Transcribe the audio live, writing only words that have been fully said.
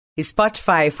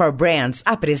Spotify for Brands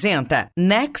apresenta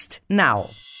Next Now.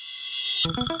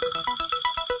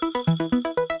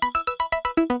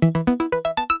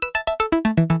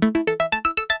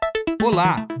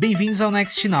 Olá, bem-vindos ao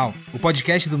Next Now, o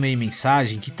podcast do Meio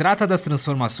Mensagem que trata das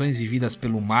transformações vividas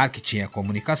pelo marketing e a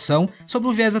comunicação sob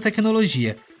o viés da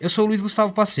tecnologia. Eu sou o Luiz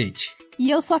Gustavo Pacete. E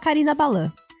eu sou a Karina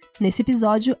Balan. Nesse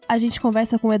episódio, a gente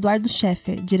conversa com o Eduardo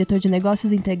Scheffer, diretor de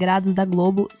Negócios Integrados da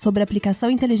Globo, sobre a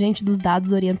aplicação inteligente dos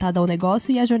dados orientada ao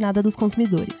negócio e à jornada dos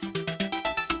consumidores.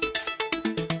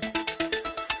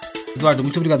 Eduardo,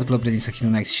 muito obrigado pela presença aqui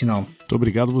no Next Now. Muito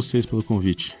obrigado a vocês pelo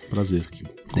convite. Prazer aqui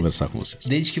conversar com vocês.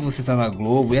 Desde que você está na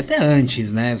Globo, e até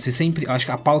antes, né? Você sempre, acho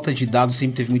que a pauta de dados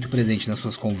sempre teve muito presente nas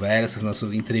suas conversas, nas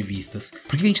suas entrevistas.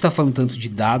 Por que a gente está falando tanto de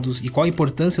dados e qual a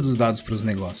importância dos dados para os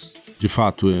negócios? De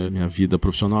fato, minha vida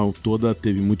profissional toda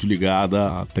teve muito ligada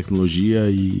à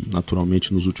tecnologia e,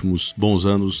 naturalmente, nos últimos bons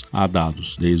anos, a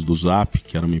dados. Desde o Zap,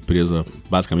 que era uma empresa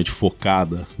basicamente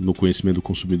focada no conhecimento do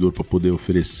consumidor para poder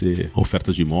oferecer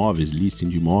ofertas de imóveis, listing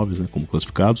de imóveis, né, como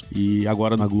classificados. E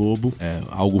agora na Globo é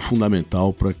algo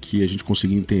fundamental para que a gente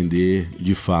consiga entender,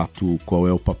 de fato, qual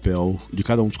é o papel de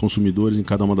cada um dos consumidores em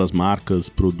cada uma das marcas,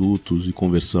 produtos e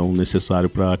conversão necessário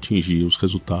para atingir os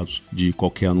resultados de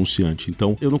qualquer anunciante.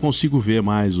 Então, eu não consigo ver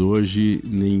mais hoje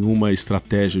nenhuma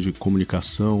estratégia de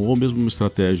comunicação ou mesmo uma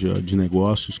estratégia de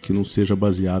negócios que não seja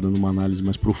baseada numa análise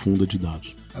mais profunda de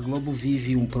dados. A Globo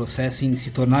vive um processo em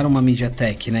se tornar uma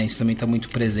MediaTek, né? Isso também está muito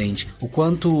presente. O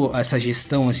quanto essa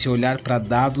gestão, esse olhar para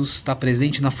dados está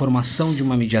presente na formação de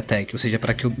uma MediaTek? Ou seja,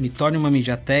 para que eu me torne uma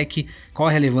MediaTek, qual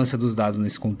a relevância dos dados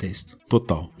nesse contexto?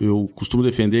 Total. Eu costumo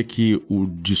defender que o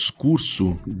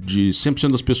discurso de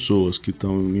 100% das pessoas que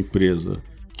estão em uma empresa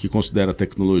que considera a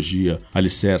tecnologia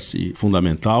alicerce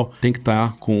fundamental, tem que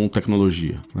estar com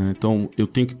tecnologia, né? Então, eu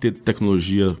tenho que ter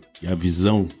tecnologia e a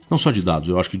visão, não só de dados,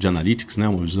 eu acho que de analytics, né?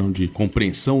 Uma visão de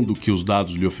compreensão do que os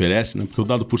dados lhe oferecem, né? Porque o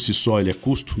dado por si só ele é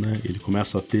custo, né? Ele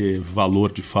começa a ter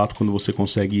valor de fato quando você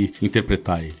consegue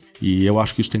interpretar ele. E eu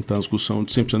acho que isso tem que estar na discussão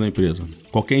de 100% da empresa.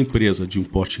 Qualquer empresa de um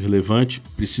porte relevante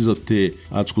precisa ter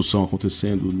a discussão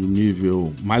acontecendo no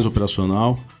nível mais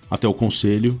operacional, até o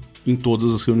conselho, em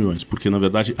todas as reuniões, porque na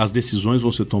verdade as decisões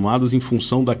vão ser tomadas em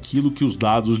função daquilo que os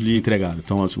dados lhe entregaram.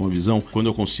 Então, assim, uma visão, quando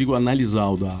eu consigo analisar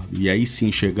o dado e aí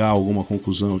sim chegar a alguma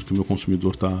conclusão de que o meu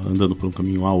consumidor está andando por um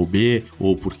caminho A ou B,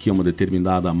 ou porque uma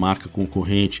determinada marca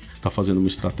concorrente está fazendo uma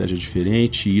estratégia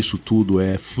diferente, e isso tudo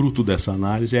é fruto dessa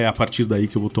análise, é a partir daí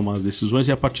que eu vou tomar as decisões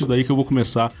e é a partir daí que eu vou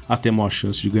começar a ter maior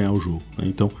chance de ganhar o jogo, né?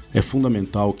 Então, é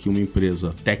fundamental que uma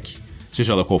empresa tech,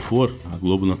 seja ela qual for, a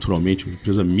Globo naturalmente, uma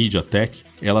empresa MediaTek,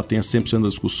 ela tenha 100%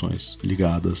 das discussões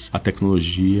ligadas à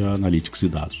tecnologia, analytics e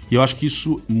dados. E eu acho que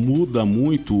isso muda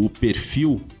muito o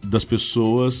perfil das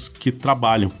pessoas que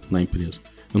trabalham na empresa.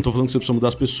 Eu não estou falando que você precisa mudar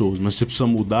as pessoas, mas você precisa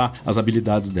mudar as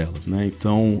habilidades delas, né?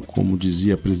 Então, como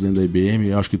dizia a presidente da IBM,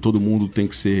 eu acho que todo mundo tem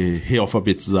que ser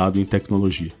realfabetizado em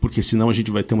tecnologia, porque senão a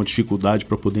gente vai ter uma dificuldade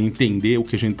para poder entender o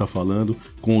que a gente está falando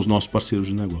com os nossos parceiros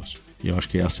de negócio. E eu acho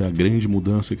que essa é a grande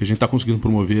mudança que a gente está conseguindo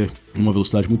promover numa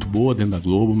velocidade muito boa dentro da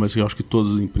Globo, mas eu acho que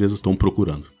todas as empresas estão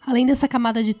procurando. Além dessa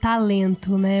camada de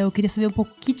talento, né, eu queria saber um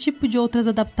pouco que tipo de outras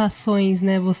adaptações,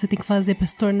 né, você tem que fazer para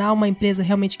se tornar uma empresa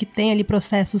realmente que tem ali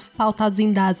processos pautados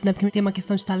em dados, né, porque tem uma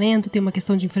questão de talento, tem uma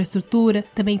questão de infraestrutura,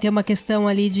 também tem uma questão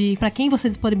ali de para quem você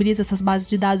disponibiliza essas bases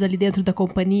de dados ali dentro da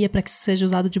companhia para que isso seja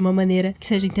usado de uma maneira que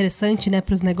seja interessante, né,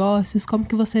 para os negócios. Como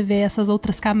que você vê essas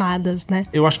outras camadas, né?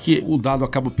 Eu acho que o dado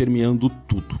acaba permeando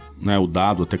tudo, né? O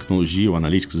dado, a tecnologia, o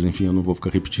analytics, enfim, eu não vou ficar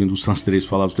repetindo as três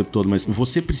palavras o tempo todo, mas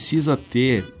você precisa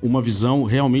ter uma visão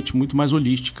realmente muito mais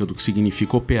holística do que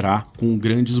significa operar com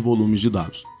grandes volumes de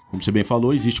dados. Como você bem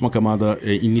falou, existe uma camada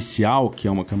inicial, que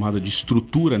é uma camada de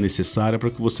estrutura necessária para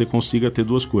que você consiga ter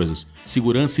duas coisas: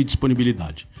 segurança e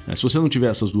disponibilidade. Se você não tiver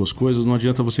essas duas coisas, não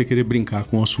adianta você querer brincar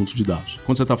com o assunto de dados.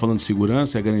 Quando você está falando de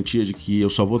segurança, é a garantia de que eu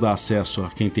só vou dar acesso a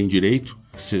quem tem direito,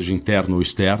 seja interno ou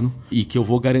externo, e que eu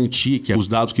vou garantir que os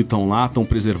dados que estão lá estão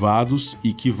preservados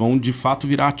e que vão de fato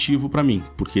virar ativo para mim,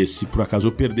 porque se por acaso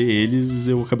eu perder eles,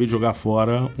 eu acabei de jogar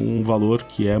fora um valor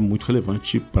que é muito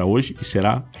relevante para hoje e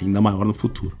será ainda maior no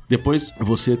futuro. Depois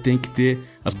você tem que ter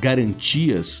as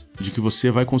garantias de que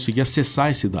você vai conseguir acessar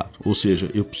esse dado, ou seja,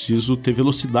 eu preciso ter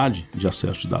velocidade de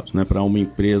acesso de dados, né? Para uma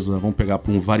empresa, vamos pegar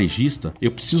para um varejista,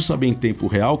 eu preciso saber em tempo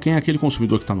real quem é aquele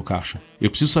consumidor que está no caixa, eu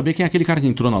preciso saber quem é aquele cara que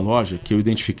entrou na loja, que eu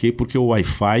identifiquei porque o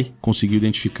Wi-Fi conseguiu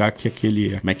identificar que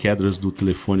aquele MAC address do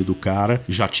telefone do cara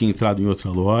já tinha entrado em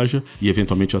outra loja e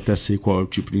eventualmente eu até sei qual é o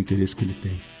tipo de interesse que ele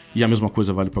tem. e a mesma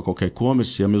coisa vale para qualquer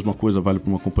e-commerce, e a mesma coisa vale para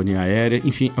uma companhia aérea,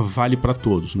 enfim, vale para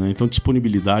todos, né? Então,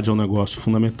 disponibilidade é um negócio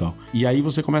fundamental. E aí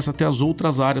você começa a ter as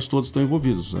outras áreas todas estão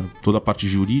envolvidas, né? Toda a parte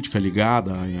jurídica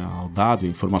ligada ao dado, a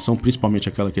informação, principalmente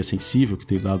aquela que é sensível, que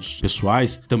tem dados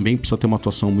pessoais, também precisa ter uma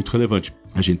atuação muito relevante.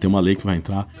 A gente tem uma lei que vai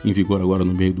entrar em vigor agora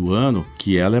no meio do ano,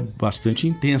 que ela é bastante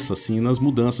intensa, assim, nas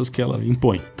mudanças que ela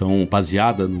impõe. Então,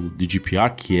 baseada no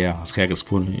GDPR, que é as regras que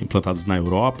foram implantadas na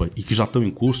Europa e que já estão em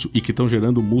curso e que estão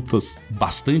gerando multas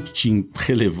bastante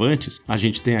relevantes, a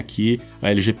gente tem aqui a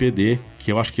LGPD,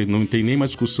 que eu acho que não tem nem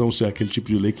mais discussão se é aquele tipo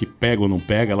de lei que pega ou não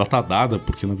pega, ela está dada,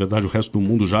 porque na verdade o resto do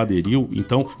mundo já aderiu.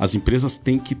 Então, as empresas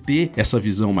têm que ter essa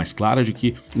visão mais clara de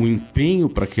que o empenho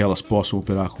para que elas possam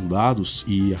operar com dados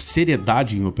e a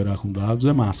seriedade em operar com dados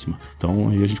é máxima. Então,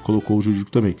 aí a gente colocou o jurídico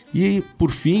também. E,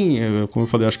 por fim, como eu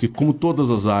falei, acho que como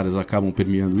todas as áreas acabam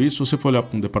permeando isso, se você for olhar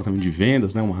para um departamento de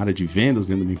vendas, né, uma área de vendas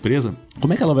dentro de uma empresa,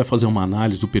 como é que ela vai fazer uma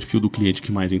análise do perfil do cliente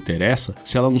que mais interessa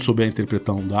se ela não souber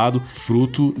interpretar um dado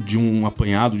fruto de um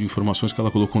apanhado de informações que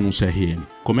ela colocou num CRM?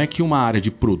 Como é que uma área de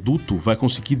produto vai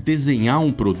conseguir desenhar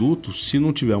um produto se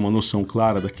não tiver uma noção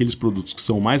clara daqueles produtos que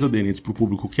são mais aderentes para o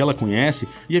público que ela conhece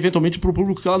e eventualmente para o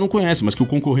público que ela não conhece, mas que o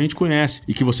concorrente conhece,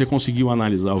 e que você conseguiu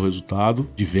analisar o resultado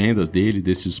de vendas dele,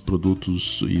 desses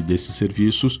produtos e desses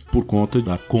serviços por conta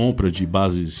da compra de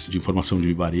bases de informação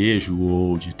de varejo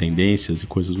ou de tendências e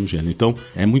coisas do gênero. Então,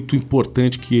 é muito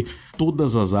importante que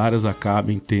todas as áreas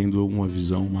acabem tendo uma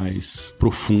visão mais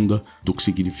profunda do que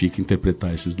significa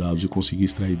interpretar esses dados e conseguir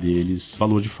extrair deles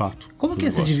valor de fato. Como que é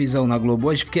essa divisão na Globo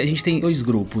hoje? Porque a gente tem dois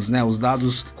grupos, né? Os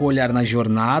dados com olhar na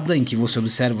jornada, em que você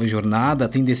observa a jornada,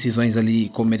 tem decisões ali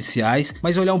comerciais,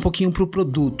 mas olhar um pouquinho para o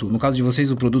produto. No caso de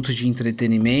vocês, o produto de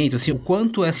entretenimento, assim, o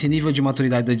quanto esse nível de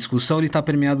maturidade da discussão ele está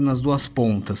permeado nas duas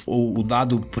pontas. O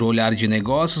dado para o olhar de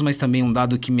negócios, mas também um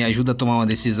dado que me ajuda a tomar uma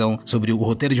decisão sobre o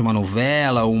roteiro de uma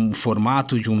novela, um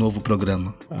formato de um novo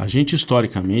programa. A gente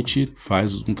historicamente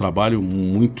faz um trabalho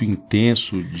muito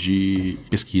intenso de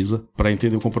pesquisa para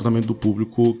entender o comportamento do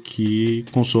público que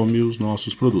consome os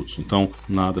nossos produtos. Então,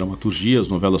 na dramaturgia, as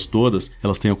novelas todas,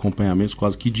 elas têm acompanhamentos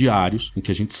quase que diários, em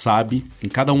que a gente sabe, em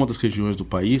cada uma das regiões do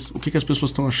país, o que as pessoas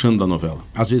estão achando da novela.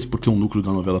 Às vezes porque um núcleo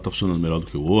da novela está funcionando melhor do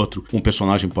que o outro, um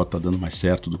personagem pode estar dando mais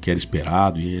certo do que era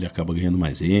esperado e ele acaba ganhando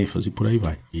mais ênfase e por aí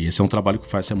vai. E esse é um trabalho que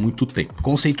faz há muito tempo.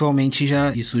 Conceitualmente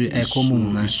já isso é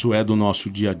comum, né? Isso é do nosso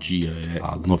dia a dia.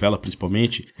 A novela,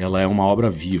 principalmente, ela é uma obra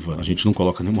viva. A gente não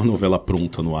coloca nenhuma novela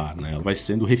pronta no ar, né? Ela vai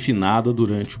sendo refinada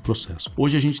durante o processo.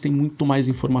 Hoje a gente tem muito mais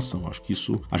informação. Acho que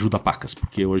isso ajuda pacas,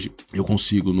 porque hoje eu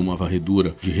consigo, numa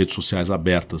varredura de redes sociais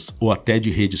abertas ou até de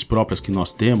redes próprias que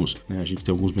nós temos, né? A gente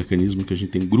tem alguns mecanismos que a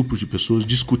gente tem grupos de pessoas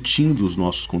discutindo os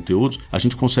nossos conteúdos. A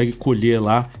gente consegue colher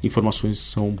lá informações que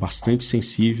são bastante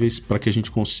sensíveis para que a gente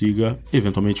consiga,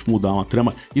 eventualmente, mudar uma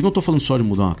trama. E não estou falando só de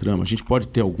mudar uma trama. A gente pode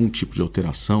ter algum tipo de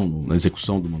alteração na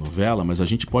execução de uma novela, mas a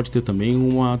gente pode ter também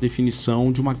uma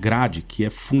definição de uma grade, que é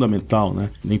fundamental, né?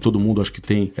 Nem todo mundo acho que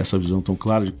tem essa visão tão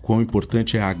clara de quão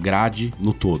importante é a grade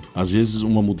no todo. Às vezes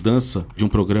uma mudança de um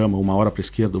programa, uma hora para a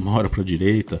esquerda, uma hora para a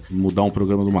direita, mudar um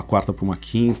programa de uma quarta para uma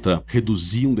quinta,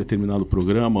 reduzir um determinado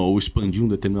programa ou expandir um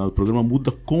determinado programa,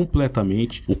 muda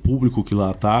completamente o público que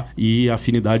lá está e a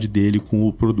afinidade dele com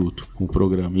o produto, com o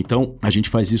programa. Então, a gente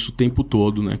faz isso o tempo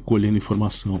todo, né? Colhendo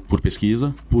informação por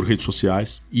pesquisa, por redes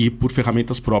sociais e por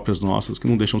ferramentas próprias nossas, que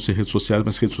não deixam de ser redes sociais,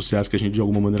 mas redes sociais que a gente de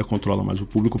alguma maneira controla mais o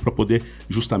público para poder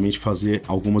justamente fazer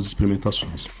algumas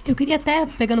experimentações. Eu queria até,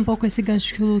 pegando um pouco esse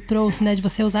gancho que o Lu trouxe, né, de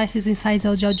você usar esses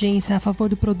insights de audiência a favor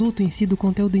do produto em si, do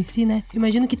conteúdo em si, né?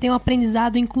 Imagino que tem um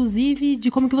aprendizado, inclusive,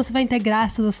 de como que você vai integrar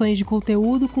essas ações de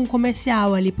conteúdo com o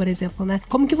comercial ali, por exemplo, né?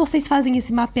 Como que vocês fazem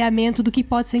esse mapeamento do que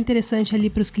pode ser interessante ali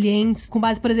para os clientes? Com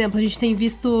base, por exemplo, a gente tem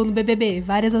visto no BBB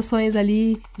várias ações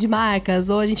ali de marcas,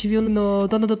 ou a gente viu no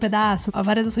Dona do Pedaço,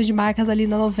 várias ações de marcas ali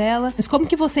na novela. Mas como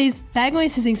que vocês pegam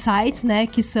esses insights, né,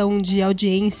 que são de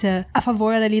audiência a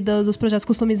favor ali dos projetos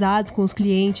customizados com os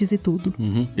clientes e tudo?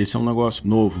 Esse é um negócio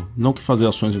novo. Não que fazer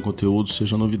ações em conteúdo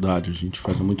seja novidade, a gente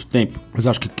faz há muito tempo. Mas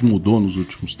acho que o que mudou nos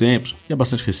últimos tempos, e é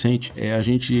bastante recente, é a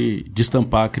gente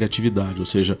destampar a criatividade. Ou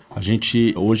seja, a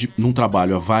gente hoje, num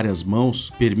trabalho a várias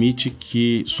mãos, permite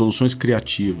que soluções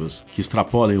criativas que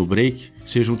extrapolem o break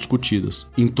sejam discutidas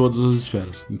em todas as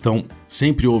esferas. Então,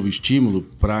 sempre houve estímulo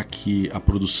para que a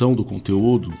produção do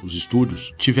conteúdo, os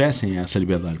estúdios, tivessem essa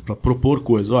liberdade para propor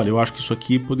coisas. Olha, eu acho que isso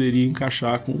aqui poderia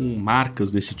encaixar com marcas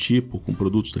desse tipo, com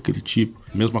produtos daquele tipo.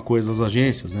 Mesma coisa as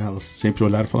agências, né? Elas sempre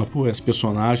olharam e falaram, pô, esse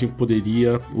personagem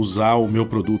poderia usar o meu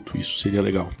produto, isso seria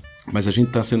legal. Mas a gente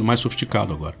está sendo mais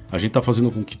sofisticado agora. A gente está fazendo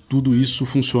com que tudo isso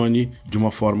funcione de uma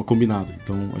forma combinada.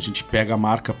 Então a gente pega a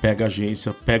marca, pega a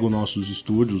agência, pega os nossos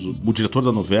estúdios, o diretor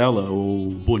da novela, ou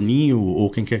o Boninho, ou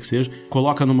quem quer que seja,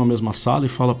 coloca numa mesma sala e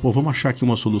fala, vamos achar aqui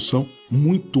uma solução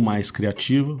muito mais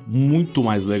criativa, muito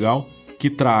mais legal, que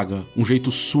traga um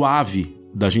jeito suave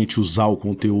da gente usar o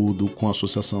conteúdo com a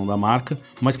associação da marca,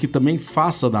 mas que também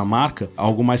faça da marca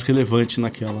algo mais relevante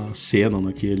naquela cena,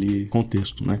 naquele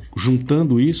contexto, né?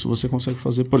 Juntando isso, você consegue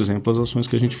fazer, por exemplo, as ações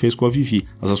que a gente fez com a Vivi.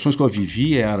 As ações com a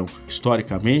Vivi eram,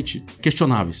 historicamente,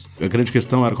 questionáveis. A grande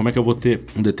questão era como é que eu vou ter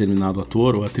um determinado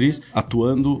ator ou atriz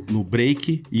atuando no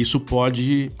break, e isso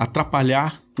pode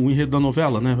atrapalhar o enredo da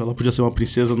novela, né? Ela podia ser uma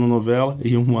princesa na novela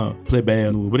e uma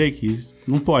plebeia no break,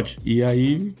 não pode. E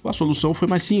aí a solução foi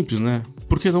mais simples, né?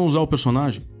 Por que não usar o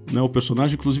personagem? O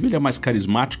personagem, inclusive, ele é mais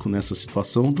carismático nessa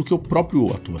situação do que o próprio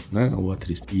ator, né? Ou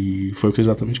atriz. E foi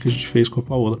exatamente o que a gente fez com a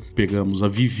Paola. Pegamos a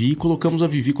Vivi e colocamos a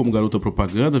Vivi como garota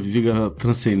propaganda. A Vivi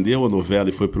transcendeu a novela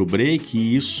e foi pro break,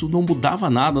 e isso não mudava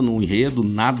nada no enredo,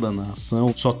 nada na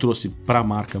ação, só trouxe pra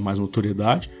marca mais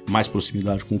notoriedade, mais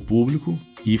proximidade com o público.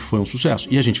 E foi um sucesso.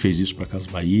 E a gente fez isso para Casa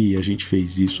Bahia, a gente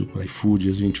fez isso para iFood,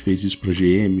 a gente fez isso para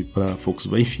GM, para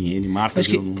Volkswagen, enfim, N marcas,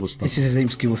 eu não vou citar. Esses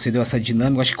exemplos que você deu, essa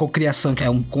dinâmica, eu acho que cocriação é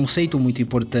um conceito muito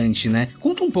importante, né?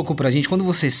 Conta um pouco pra gente, quando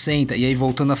você senta, e aí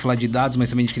voltando a falar de dados, mas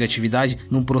também de criatividade,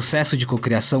 num processo de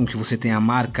cocriação que você tem a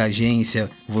marca, a agência,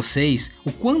 vocês,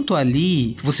 o quanto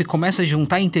ali você começa a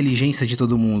juntar a inteligência de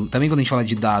todo mundo, também quando a gente fala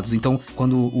de dados. Então,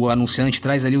 quando o anunciante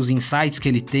traz ali os insights que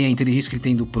ele tem, a inteligência que ele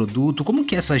tem do produto, como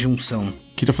que é essa junção?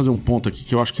 Queria fazer um ponto aqui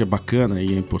que eu acho que é bacana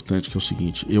e é importante, que é o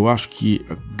seguinte: eu acho que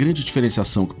a grande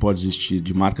diferenciação que pode existir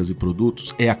de marcas e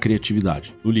produtos é a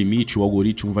criatividade. No limite, o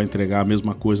algoritmo vai entregar a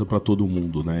mesma coisa para todo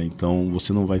mundo, né? Então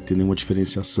você não vai ter nenhuma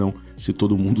diferenciação se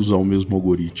todo mundo usar o mesmo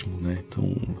algoritmo, né?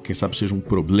 Então, quem sabe seja um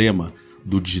problema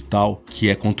do digital que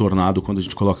é contornado quando a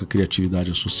gente coloca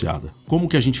criatividade associada. Como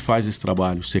que a gente faz esse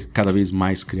trabalho ser cada vez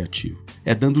mais criativo?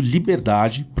 É dando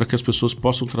liberdade para que as pessoas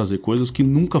possam trazer coisas que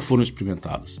nunca foram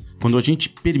experimentadas. Quando a gente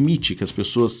permite que as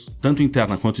pessoas, tanto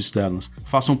internas quanto externas,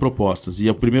 façam propostas e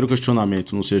o primeiro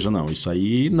questionamento não seja, não, isso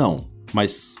aí não.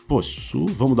 Mas, isso,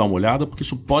 vamos dar uma olhada, porque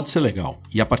isso pode ser legal.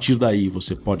 E a partir daí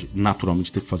você pode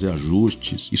naturalmente ter que fazer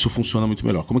ajustes. Isso funciona muito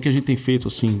melhor. Como é que a gente tem feito,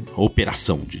 assim, a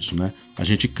operação disso, né? A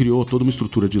gente criou toda uma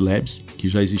estrutura de labs que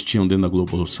já existiam dentro da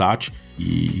Globosat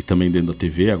e também dentro da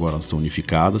TV, agora elas são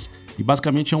unificadas. E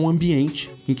basicamente é um ambiente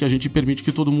em que a gente permite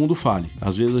que todo mundo fale.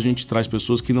 Às vezes a gente traz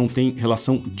pessoas que não têm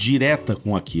relação direta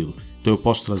com aquilo. Então eu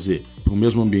posso trazer para o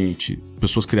mesmo ambiente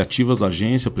pessoas criativas da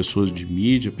agência, pessoas de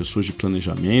mídia, pessoas de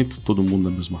planejamento, todo mundo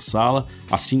na mesma sala,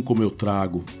 assim como eu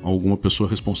trago alguma pessoa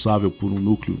responsável por um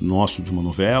núcleo nosso de uma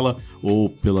novela ou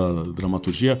pela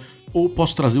dramaturgia, ou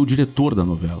posso trazer o diretor da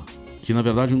novela, que na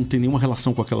verdade não tem nenhuma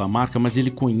relação com aquela marca, mas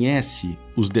ele conhece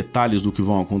os detalhes do que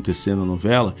vão acontecer na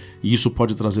novela, e isso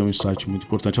pode trazer um insight muito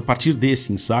importante. A partir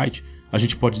desse insight, a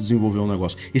gente pode desenvolver um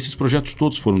negócio. Esses projetos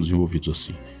todos foram desenvolvidos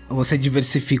assim. Você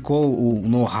diversificou o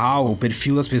know-how, o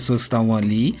perfil das pessoas que estavam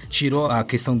ali, tirou a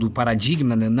questão do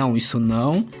paradigma, né? Não, isso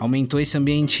não, aumentou esse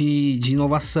ambiente de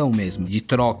inovação mesmo, de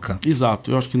troca. Exato,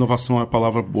 eu acho que inovação é a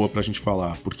palavra boa pra gente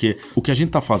falar, porque o que a gente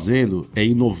tá fazendo é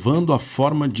inovando a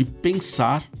forma de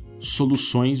pensar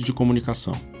soluções de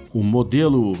comunicação. O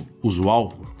modelo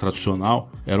usual,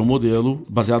 tradicional, era um modelo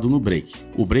baseado no break.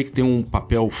 O break tem um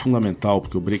papel fundamental,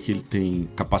 porque o break ele tem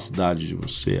capacidade de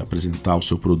você apresentar o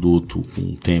seu produto com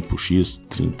um tempo X,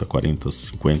 30, 40,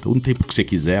 50, um tempo que você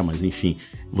quiser, mas enfim,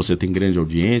 você tem grande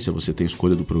audiência, você tem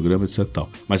escolha do programa, etc. Tal.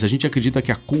 Mas a gente acredita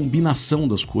que a combinação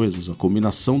das coisas, a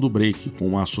combinação do break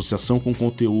com a associação com o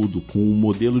conteúdo, com o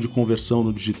modelo de conversão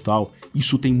no digital,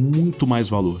 isso tem muito mais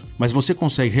valor. Mas você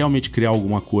consegue realmente criar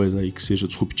alguma coisa aí que seja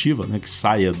disruptiva, né, que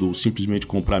saia do simplesmente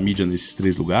comprar mídia nesses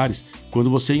três lugares, quando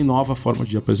você inova a forma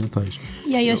de apresentar isso.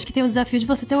 E aí eu acho que tem o desafio de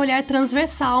você ter um olhar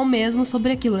transversal mesmo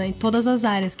sobre aquilo, né, em todas as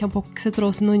áreas, que é um pouco que você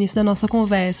trouxe no início da nossa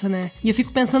conversa, né. E eu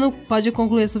fico pensando, pode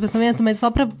concluir esse pensamento, mas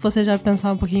só pra você já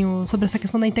pensar um pouquinho sobre essa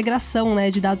questão da integração, né,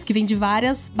 de dados que vêm de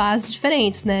várias bases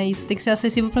diferentes, né, isso tem que ser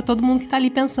acessível pra todo mundo que tá ali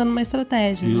pensando numa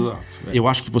estratégia. Exato. Né? Eu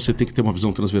acho que você tem que ter uma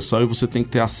visão transversal e você tem que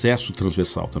ter acesso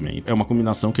transversal também. É uma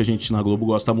combinação que a gente na Globo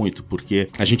gosta muito, porque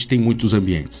a gente tem muitos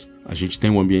ambientes. A gente tem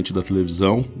um ambiente da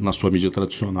televisão, na sua mídia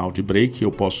tradicional de break,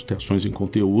 eu posso ter ações em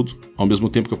conteúdo, ao mesmo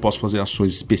tempo que eu posso fazer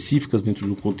ações específicas dentro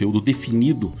de um conteúdo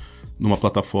definido numa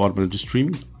plataforma de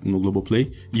streaming, no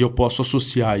Globoplay, e eu posso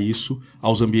associar isso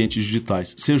aos ambientes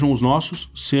digitais, sejam os nossos,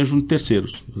 sejam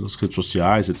terceiros, as redes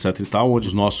sociais, etc e tal, onde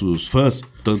os nossos fãs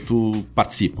tanto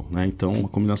participam, né? Então, uma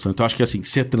combinação. Então, acho que assim,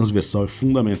 ser transversal é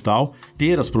fundamental,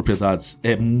 ter as propriedades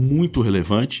é muito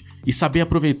relevante e saber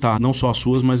aproveitar não só as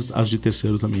suas, mas as de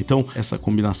terceiro também. Então, essa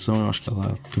combinação, eu acho que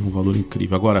ela tem um valor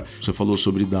incrível. Agora, você falou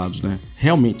sobre dados, né?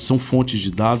 Realmente, são fontes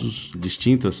de dados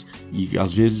distintas e,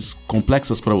 às vezes,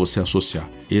 complexas para você associar.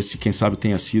 Esse, quem sabe,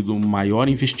 tenha sido o maior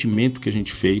investimento que a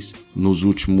gente fez nos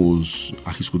últimos,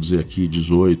 arrisco dizer aqui,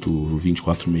 18,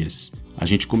 24 meses. A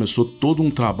gente começou todo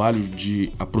um trabalho de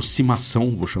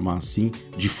aproximação, vou chamar assim,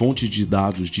 de fontes de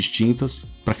dados distintas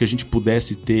para que a gente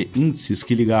pudesse ter índices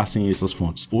que ligassem a essas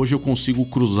fontes. Hoje eu consigo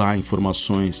cruzar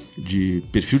informações de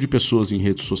perfil de pessoas em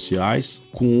redes sociais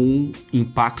com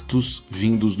impactos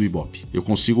vindos do Ibope. Eu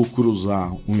consigo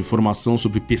cruzar uma informação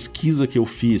sobre pesquisa que eu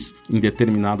fiz em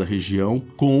determinada região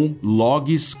com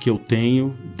logs que eu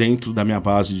tenho dentro da minha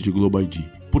base de Global ID.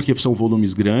 Porque são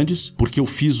volumes grandes, porque eu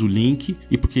fiz o link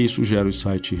e porque isso gera um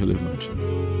insight relevante.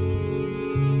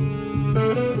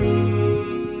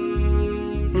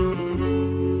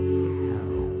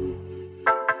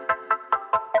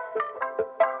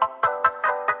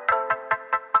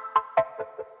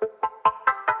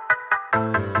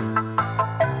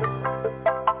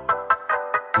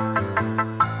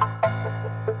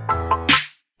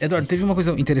 Eduardo, teve uma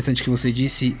coisa interessante que você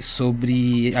disse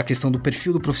sobre a questão do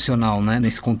perfil do profissional, né?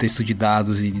 Nesse contexto de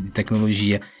dados e de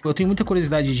tecnologia. Eu tenho muita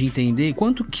curiosidade de entender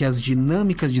quanto que as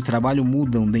dinâmicas de trabalho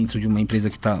mudam dentro de uma empresa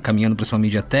que está caminhando para sua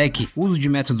Media Tech. Uso de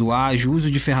método ágil,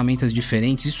 uso de ferramentas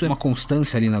diferentes, isso é uma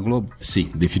constância ali na Globo? Sim,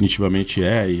 definitivamente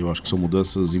é, e eu acho que são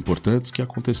mudanças importantes que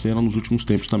aconteceram nos últimos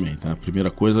tempos também, tá? A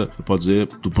primeira coisa, eu posso dizer,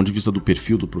 do ponto de vista do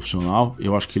perfil do profissional,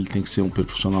 eu acho que ele tem que ser um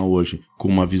profissional hoje com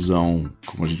uma visão,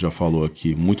 como a gente já falou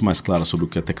aqui, muito mais clara sobre o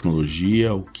que é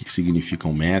tecnologia, o que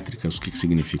significam métricas, o que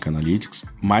significa analytics.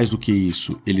 Mais do que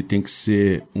isso, ele tem que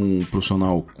ser um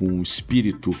profissional com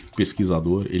espírito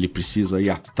pesquisador, ele precisa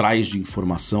ir atrás de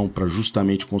informação para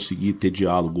justamente conseguir ter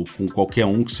diálogo com qualquer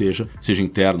um que seja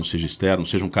interno, seja externo,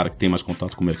 seja um cara que tem mais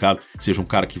contato com o mercado, seja um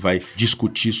cara que vai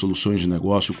discutir soluções de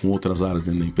negócio com outras áreas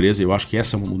dentro da empresa. Eu acho que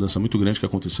essa é uma mudança muito grande que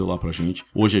aconteceu lá pra gente.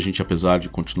 Hoje a gente, apesar de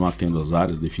continuar tendo as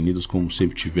áreas definidas como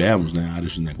sempre tivemos, né,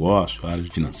 áreas de negócio, áreas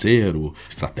de financeiro,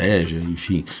 estratégia,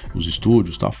 enfim, os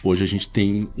estúdios e tal. Hoje a gente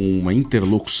tem uma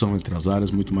interlocução entre as áreas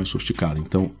muito mais sofisticada.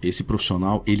 Então, esse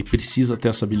profissional, ele precisa ter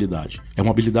essa habilidade. É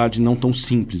uma habilidade não tão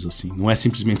simples assim. Não é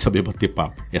simplesmente saber bater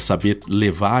papo. É saber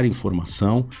levar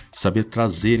informação, saber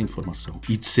trazer informação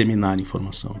e disseminar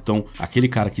informação. Então, aquele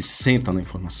cara que senta na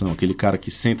informação, aquele cara que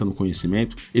senta no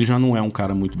conhecimento, ele já não é um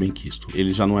cara muito bem quisto.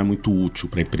 Ele já não é muito útil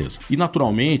para a empresa. E,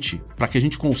 naturalmente, para que a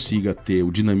gente consiga ter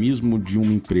o dinamismo de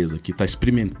uma empresa que está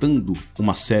experimentando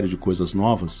uma série de coisas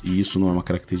novas, e isso não é uma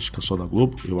característica só da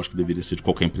Globo, eu acho que deveria ser de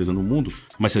qualquer empresa no mundo,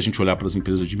 mas se a gente olhar para as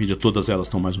empresas de mídia, todas elas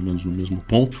estão mais ou menos no mesmo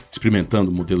ponto,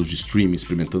 experimentando modelos de streaming,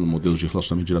 experimentando modelos de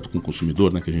relacionamento direto com o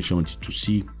consumidor, né, que a gente chama de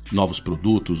 2C, novos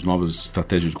produtos, novas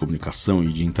estratégias de comunicação e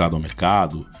de entrada ao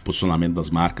mercado, posicionamento das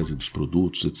marcas e dos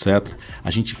produtos, etc. A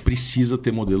gente precisa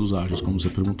ter modelos ágeis, como você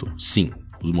perguntou. Sim.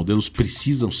 Os modelos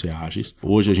precisam ser ágeis.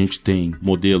 Hoje a gente tem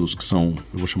modelos que são,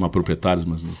 eu vou chamar proprietários,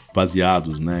 mas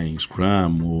baseados, né, em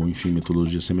Scrum ou, enfim,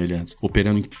 metodologias semelhantes,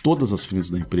 operando em todas as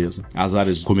frentes da empresa. As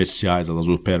áreas comerciais, elas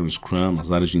operam em Scrum, as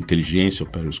áreas de inteligência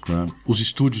operam em Scrum. Os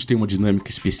estúdios têm uma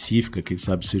dinâmica específica, quem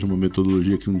sabe seja uma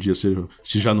metodologia que um dia seja,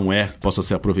 se já não é, possa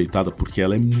ser aproveitada porque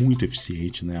ela é muito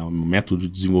eficiente, né? O método de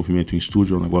desenvolvimento em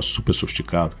estúdio é um negócio super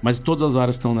sofisticado. Mas todas as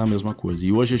áreas estão na mesma coisa.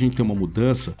 E hoje a gente tem uma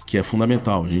mudança que é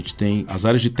fundamental. A gente tem as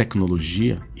áreas de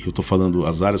tecnologia, e eu estou falando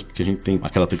as áreas porque a gente tem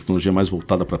aquela tecnologia mais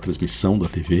voltada para a transmissão da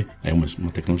TV, é uma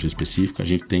tecnologia específica. A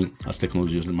gente tem as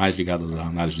tecnologias mais ligadas à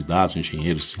análise de dados,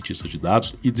 engenheiros, cientistas de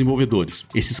dados e desenvolvedores.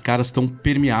 Esses caras estão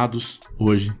permeados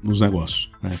hoje nos negócios,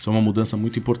 né? Isso é uma mudança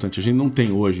muito importante. A gente não tem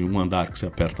hoje um andar que você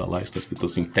aperta lá e está escrito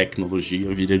assim,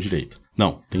 tecnologia, vire à direita.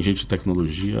 Não, tem gente de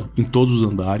tecnologia em todos os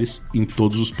andares, em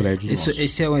todos os prédios nossos.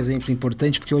 Esse é um exemplo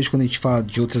importante, porque hoje quando a gente fala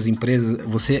de outras empresas,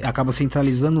 você acaba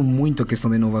centralizando muito a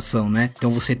questão da inovação, né?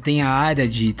 Então você tem a área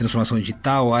de transformação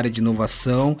digital, a área de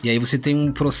inovação, e aí você tem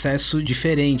um processo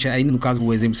diferente. Aí no caso,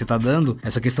 o exemplo que você está dando,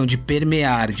 essa questão de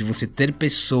permear, de você ter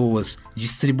pessoas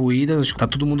distribuídas, acho que tá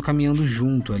todo mundo caminhando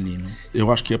junto ali, né?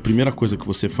 Eu acho que a primeira coisa que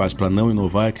você faz para não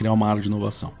inovar é criar uma área de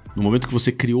inovação. No momento que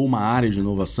você criou uma área de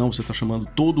inovação, você está chamando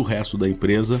todo o resto da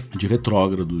empresa de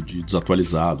retrógrado, de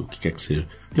desatualizado, o que quer que seja.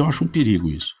 Eu acho um perigo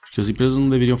isso. Acho que as empresas não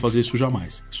deveriam fazer isso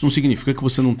jamais. Isso não significa que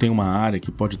você não tem uma área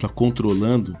que pode estar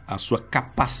controlando a sua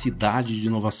capacidade de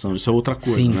inovação. Isso é outra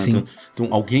coisa, sim, né? Sim. Então,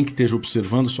 alguém que esteja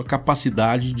observando a sua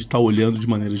capacidade de estar olhando de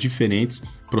maneiras diferentes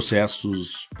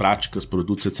processos, práticas,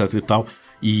 produtos, etc e tal.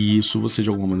 E isso você de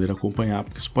alguma maneira acompanhar,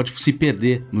 porque isso pode se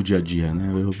perder no dia a dia,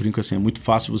 né? Eu brinco assim, é muito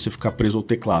fácil você ficar preso ao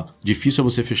teclado. Difícil é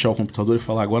você fechar o computador e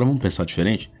falar, agora vamos pensar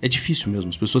diferente. É difícil mesmo,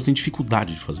 as pessoas têm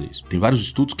dificuldade de fazer isso. Tem vários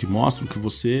estudos que mostram que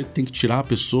você tem que tirar a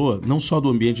pessoa, não só do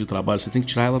ambiente de trabalho, você tem que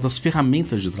tirar ela das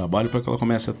ferramentas de trabalho para que ela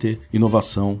comece a ter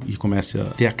inovação e comece a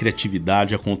ter a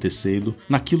criatividade acontecendo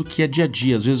naquilo que é dia a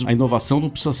dia. Às vezes a inovação não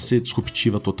precisa ser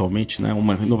disruptiva totalmente, né?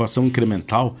 Uma inovação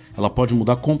incremental, ela pode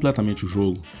mudar completamente o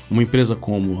jogo. Uma empresa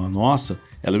como a nossa,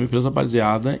 ela é uma empresa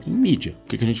baseada em mídia. O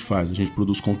que a gente faz? A gente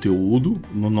produz conteúdo,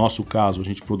 no nosso caso a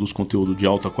gente produz conteúdo de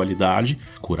alta qualidade,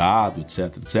 curado,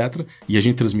 etc, etc. E a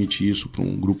gente transmite isso para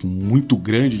um grupo muito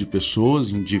grande de pessoas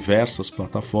em diversas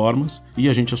plataformas e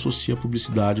a gente associa a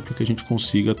publicidade para que a gente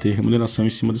consiga ter remuneração em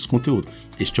cima desse conteúdo.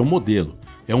 Este é o modelo.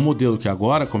 É um modelo que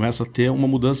agora começa a ter uma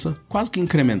mudança quase que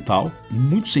incremental,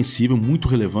 muito sensível, muito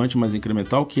relevante, mas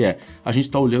incremental, que é a gente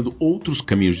está olhando outros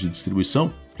caminhos de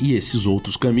distribuição e esses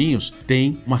outros caminhos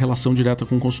têm uma relação direta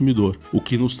com o consumidor, o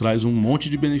que nos traz um monte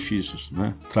de benefícios,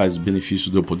 né? Traz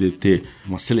benefícios de eu poder ter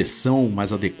uma seleção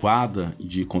mais adequada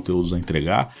de conteúdos a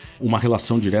entregar, uma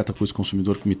relação direta com esse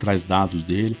consumidor que me traz dados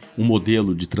dele, um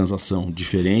modelo de transação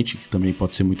diferente, que também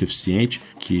pode ser muito eficiente,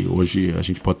 que hoje a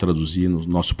gente pode traduzir no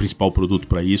nosso principal produto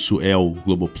para isso é o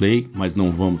Globoplay, mas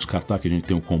não vamos descartar que a gente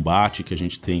tem o Combate, que a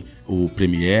gente tem o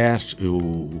Premiere,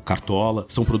 o Cartola,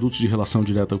 são produtos de relação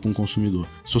direta com o consumidor.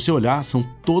 Se você olhar, são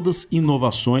todas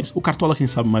inovações. O Cartola, quem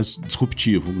sabe, mais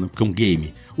disruptivo, né? Porque é um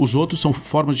game. Os outros são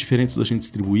formas diferentes da gente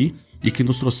distribuir e que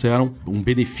nos trouxeram um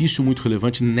benefício muito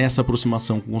relevante nessa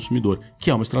aproximação com o consumidor,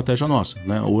 que é uma estratégia nossa,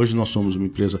 né? Hoje nós somos uma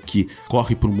empresa que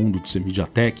corre para o mundo de ser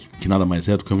MediaTek, que nada mais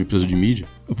é do que uma empresa de mídia,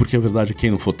 porque a verdade é que quem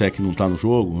não for tech não está no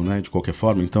jogo, né? De qualquer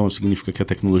forma, então significa que a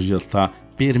tecnologia está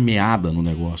permeada no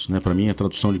negócio, né? Para mim, a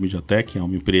tradução de MediaTek é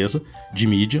uma empresa de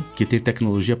mídia que tem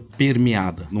tecnologia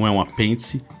permeada, não é um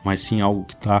apêndice, mas sim algo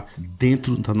que está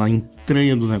dentro, está na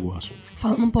entranha do negócio.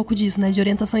 Falando um pouco disso, né, de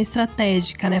orientação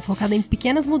estratégica, né, focada em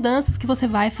pequenas mudanças que você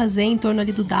vai fazer em torno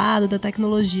ali do dado, da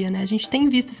tecnologia, né? A gente tem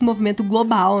visto esse movimento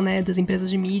global, né, das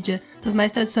empresas de mídia, das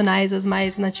mais tradicionais, das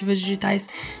mais nativas digitais,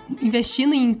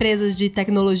 investindo em empresas de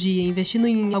tecnologia, investindo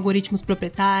em algoritmos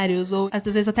proprietários ou às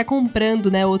vezes até comprando,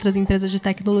 né, outras empresas de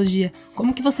tecnologia.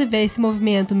 Como que você vê esse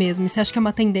movimento mesmo? E você acha que é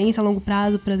uma tendência a longo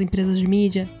prazo para as empresas de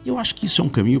mídia? Eu acho que isso é um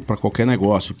caminho para qualquer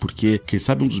negócio, porque, quem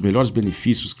sabe, um dos melhores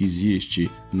benefícios que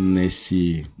existe nesse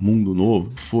mundo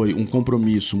novo foi um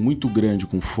compromisso muito grande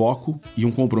com foco e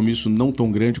um compromisso não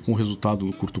tão grande com resultado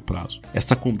no curto prazo.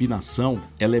 Essa combinação,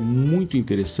 ela é muito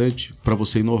interessante para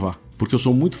você inovar. Porque eu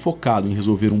sou muito focado em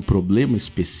resolver um problema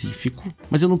específico,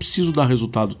 mas eu não preciso dar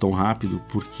resultado tão rápido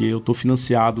porque eu estou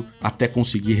financiado até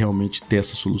conseguir realmente ter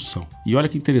essa solução. E olha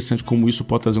que interessante como isso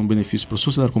pode trazer um benefício para a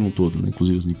sociedade como um todo, né?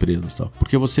 Inclusive as empresas e tal.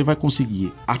 Porque você vai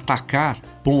conseguir atacar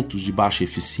pontos de baixa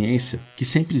eficiência que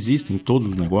sempre existem em todos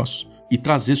os negócios e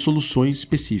trazer soluções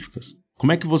específicas.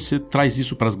 Como é que você traz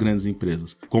isso para as grandes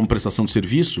empresas? Como prestação de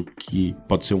serviço, que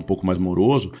pode ser um pouco mais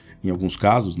moroso em alguns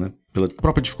casos, né? Pela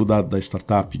própria dificuldade da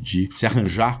startup de se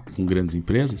arranjar com grandes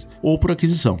empresas, ou por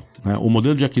aquisição, né? O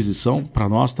modelo de aquisição, para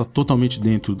nós, está totalmente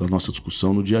dentro da nossa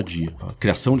discussão no dia a dia. A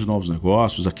criação de novos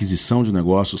negócios, a aquisição de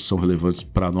negócios são relevantes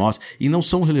para nós e não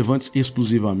são relevantes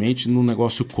exclusivamente no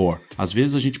negócio core. Às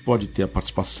vezes a gente pode ter a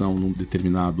participação num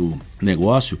determinado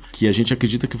negócio que a gente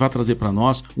acredita que vai trazer para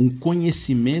nós um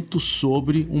conhecimento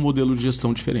sobre um modelo de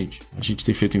gestão diferente. A gente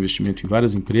tem feito investimento em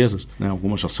várias empresas, né?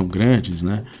 Algumas já são grandes,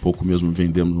 né? Pouco mesmo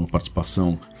vendemos uma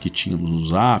participação que tínhamos no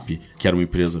Zap, que era uma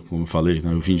empresa, como eu falei,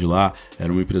 né? Eu vim de lá,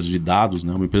 era uma empresa de dados,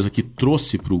 né? Uma empresa que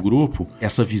trouxe para o grupo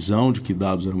essa visão de que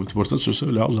dados eram muito importantes. Se você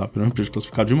olhar, o Zap era uma empresa de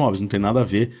classificado de imóveis, não tem nada a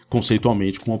ver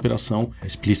conceitualmente com a operação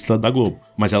explícita da Globo,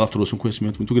 mas ela trouxe um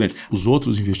conhecimento muito grande. Os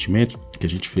outros investimentos que a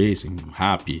gente fez em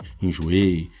Rappi, em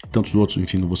Joey, tantos outros,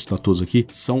 enfim, não vou citar todos aqui,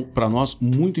 são para nós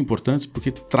muito importantes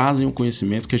porque trazem um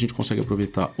conhecimento que a gente consegue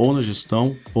aproveitar ou na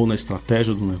gestão, ou na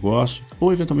estratégia do negócio,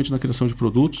 ou eventualmente na criação de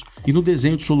produtos e no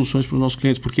desenho de soluções para os nossos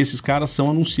clientes, porque esses caras são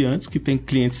anunciantes que têm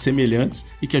clientes semelhantes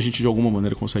e que a gente de alguma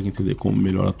maneira consegue entender como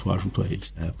melhor atuar junto a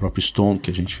eles. A própria Stone, que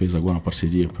a gente fez agora uma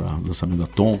parceria para o lançamento da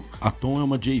Tom. A Tom é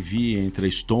uma JV entre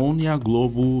a Stone e a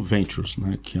Globo Ventures,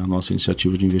 né, que é a nossa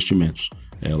iniciativa de investimentos.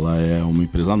 Ela é uma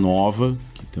empresa nova,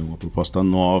 que tem uma proposta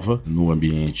nova no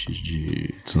ambiente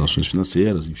de transações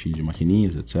financeiras, enfim, de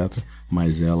maquininhas, etc.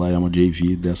 mas ela é uma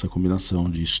JV dessa combinação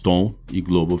de Stone e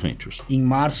Global Ventures. Em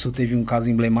março teve um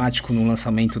caso emblemático no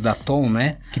lançamento da Tom,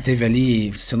 né? Que teve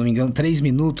ali, se eu não me engano, 3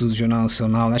 minutos do Jornal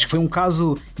Nacional, né? Acho que foi um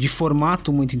caso de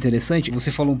formato muito interessante.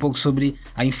 Você falou um pouco sobre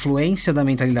a influência da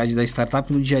mentalidade da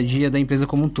startup no dia a dia da empresa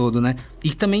como um todo, né?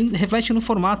 E também reflete no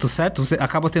formato, certo? Você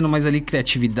acaba tendo mais ali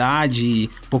criatividade,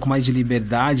 um pouco mais de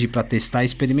liberdade para testar e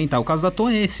experimentar. O caso da Tom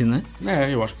é esse, né?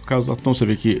 Eu acho que o caso da Tom, você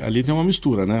vê que ali tem uma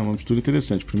mistura, né? Uma mistura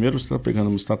interessante. Primeiro, você está pegando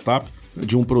uma startup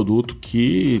de um produto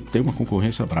que tem uma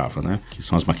concorrência brava, né? Que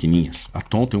são as maquininhas. A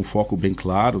Tom tem um foco bem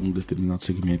claro num determinado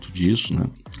segmento disso, né?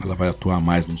 Ela vai atuar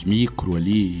mais nos micro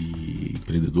ali,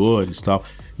 empreendedores e tal,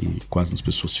 e quase nas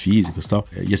pessoas físicas e tal.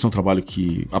 E esse é um trabalho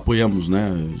que apoiamos,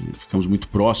 né? Ficamos muito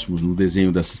próximos no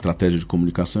desenho dessa estratégia de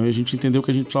comunicação e a gente entendeu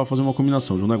que a gente precisava fazer uma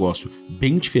combinação de um negócio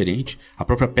bem diferente. A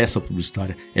própria peça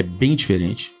publicitária é bem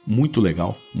diferente, muito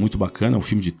legal, muito bacana. É um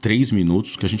filme de 3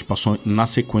 minutos que a gente passou na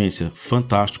sequência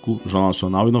Fantástico, Jornal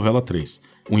Nacional e Novela 3.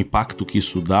 O impacto que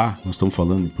isso dá, nós estamos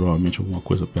falando provavelmente alguma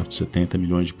coisa perto de 70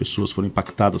 milhões de pessoas foram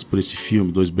impactadas por esse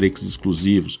filme, 2 breaks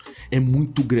exclusivos, é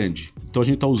muito grande. Então a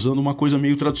gente está usando uma coisa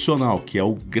meio tradicional, que é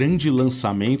o grande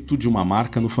lançamento de uma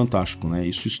marca no Fantástico, né?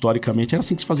 Isso historicamente era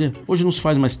assim que se fazia. Hoje não se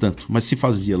faz mais tanto, mas se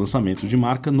fazia lançamento de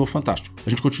marca no Fantástico. A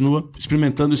gente continua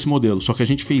experimentando esse modelo, só que a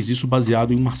gente fez isso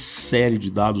baseado em uma série de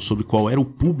dados sobre qual era o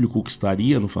público que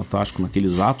estaria no Fantástico naquele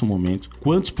exato momento,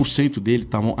 quantos % dele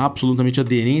estavam absolutamente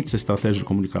aderentes à estratégia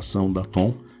de comunicação da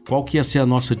Tom, qual que ia ser a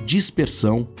nossa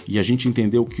dispersão, e a gente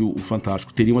entendeu que o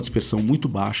Fantástico teria uma dispersão muito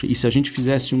baixa, e se a gente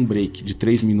fizesse um break de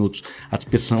 3 minutos, a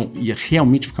dispersão ia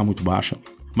realmente ficar muito baixa,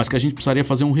 mas que a gente precisaria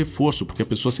fazer um reforço, porque a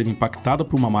pessoa seria impactada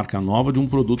por uma marca nova de um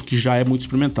produto que já é muito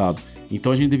experimentado. Então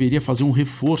a gente deveria fazer um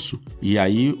reforço. E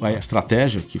aí a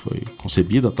estratégia que foi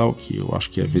concebida, tal, que eu acho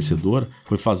que é vencedora,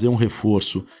 foi fazer um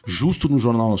reforço justo no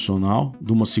Jornal Nacional,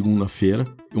 de uma segunda-feira.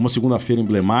 Uma segunda-feira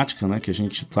emblemática, né? Que a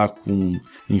gente está com,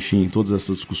 enfim, todas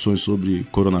essas discussões sobre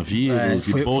coronavírus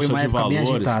e bolsa de valores.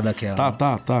 Bem agitada aquela.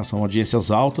 Tá. São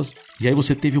audiências altas. E aí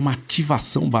você teve uma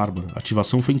ativação bárbara. A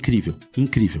ativação foi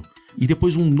incrível. E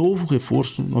depois um novo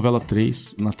reforço, Novela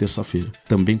 3, na terça-feira.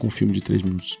 Também com filme de 3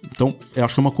 minutos. Então, eu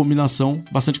acho que é uma combinação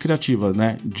bastante criativa,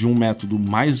 né? De um método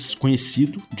mais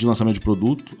conhecido de lançamento de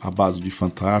produto, à base de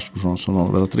Fantástico, Jornal Nacional,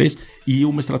 Novela 3, e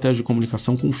uma estratégia de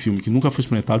comunicação com um filme que nunca foi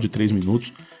experimentado, de 3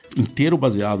 minutos, inteiro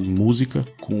baseado em música,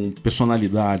 com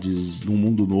personalidades de um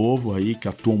mundo novo aí, que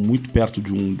atuam muito perto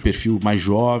de um perfil mais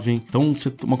jovem. Então,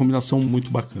 uma combinação muito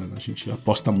bacana. A gente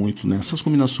aposta muito nessas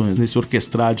combinações, nesse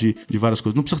orquestrar de várias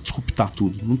coisas. Não precisa disruptar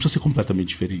tudo, não precisa ser completamente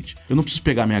diferente. Eu não preciso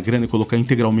pegar minha grana e colocar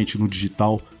integralmente no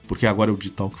digital, porque agora é o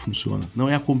digital que funciona. Não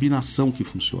é a combinação que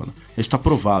funciona. Isso está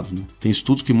provado, né? Tem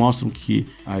estudos que mostram que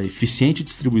a eficiente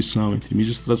distribuição entre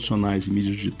mídias tradicionais e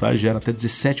mídias digitais gera até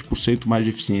 17% mais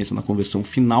de eficiência na conversão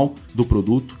final do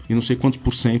produto e não sei quantos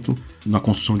 % na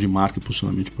construção de marca e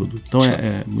posicionamento de produto. Então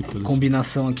é muito interessante.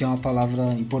 Combinação aqui é uma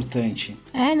palavra importante.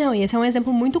 E esse é um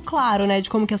exemplo muito claro, né, de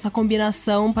como que essa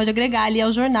combinação pode agregar ali a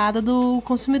jornada do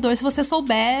consumidor, se você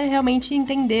souber realmente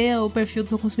entender o perfil do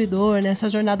seu consumidor, né, essa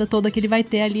jornada toda que ele vai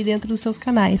ter ali dentro dos seus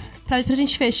canais. Pra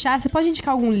gente fechar, você pode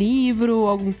indicar algum livro,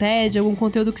 algum TED, algum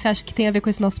conteúdo que você acha que tem a ver com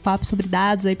esse nosso papo sobre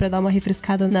dados aí, pra dar uma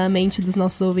refrescada na mente dos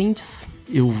nossos ouvintes?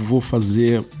 Eu vou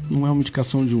fazer, não é uma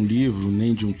indicação de um livro,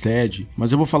 nem de um TED,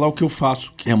 mas eu vou falar o que eu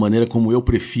faço, que é a maneira como eu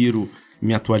prefiro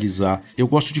me atualizar. Eu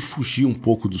gosto de fugir um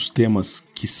pouco dos temas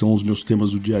que são os meus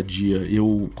temas do dia a dia.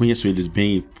 Eu conheço eles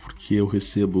bem porque eu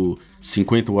recebo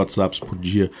 50 WhatsApps por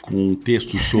dia com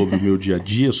textos sobre o meu dia a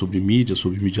dia, sobre mídia,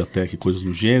 sobre MediaTek e coisas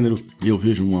do gênero. E eu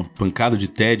vejo uma pancada de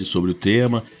TED sobre o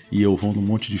tema e eu vou num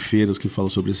monte de feiras que falam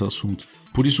sobre esse assunto.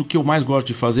 Por isso o que eu mais gosto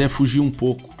de fazer é fugir um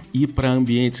pouco, ir para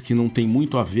ambientes que não tem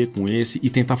muito a ver com esse e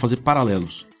tentar fazer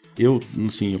paralelos. Eu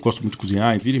gosto muito de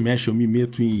cozinhar, e vira e mexe eu me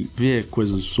meto em ver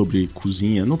coisas sobre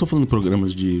cozinha. Não tô falando de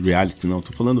programas de reality, não.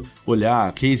 Tô falando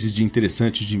olhar cases de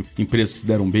interessantes de empresas que se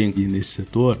deram bem nesse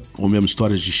setor, ou mesmo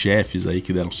histórias de chefes aí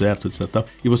que deram certo, etc.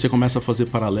 E você começa a fazer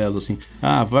paralelos assim.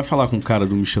 Vai falar com um cara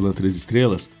do Michelin 3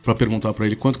 estrelas para perguntar para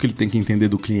ele quanto que ele tem que entender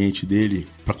do cliente dele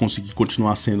para conseguir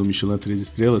continuar sendo Michelin 3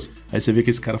 estrelas. Aí você vê que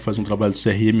esse cara faz um trabalho de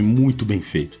CRM muito bem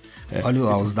feito.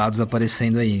 Olha os dados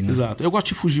aparecendo aí, né? Exato. Eu gosto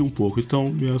de fugir um pouco.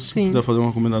 Então, se quiser fazer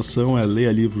uma combinação,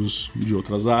 ler livros de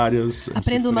outras áreas.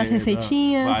 Aprenda umas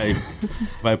receitinhas.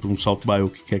 Vai para um South by, o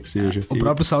que quer que seja. O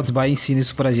próprio South by ensina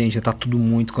isso pra gente. Tá tudo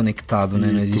muito conectado,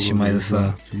 né? Não existe mais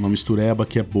essa... Uma mistureba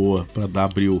que é boa pra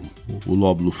abrir o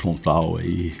lóbulo frontal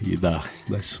aí e dar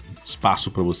espaço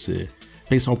pra você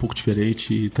pensar um pouco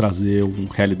diferente e trazer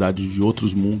uma realidade de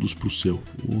outros mundos pro seu.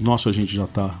 O nosso a gente já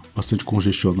tá bastante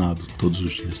congestionado todos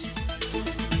os dias.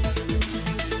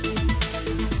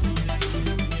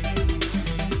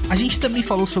 A gente também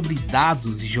falou sobre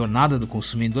dados e jornada do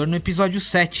consumidor no episódio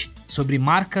 7, sobre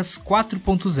marcas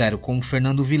 4.0, com o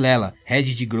Fernando Vilela,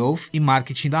 Head de Growth e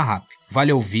Marketing da RAP.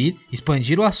 Vale ouvir,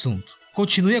 expandir o assunto.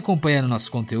 Continue acompanhando nosso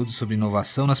conteúdo sobre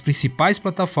inovação nas principais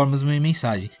plataformas do Meio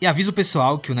Mensagem. E avisa o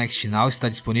pessoal que o Next Now está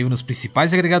disponível nos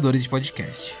principais agregadores de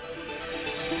podcast.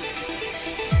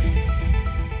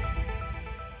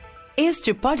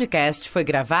 Este podcast foi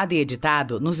gravado e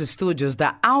editado nos estúdios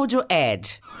da Audio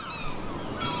Edge.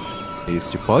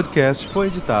 Este podcast foi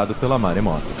editado pela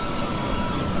Maremoto.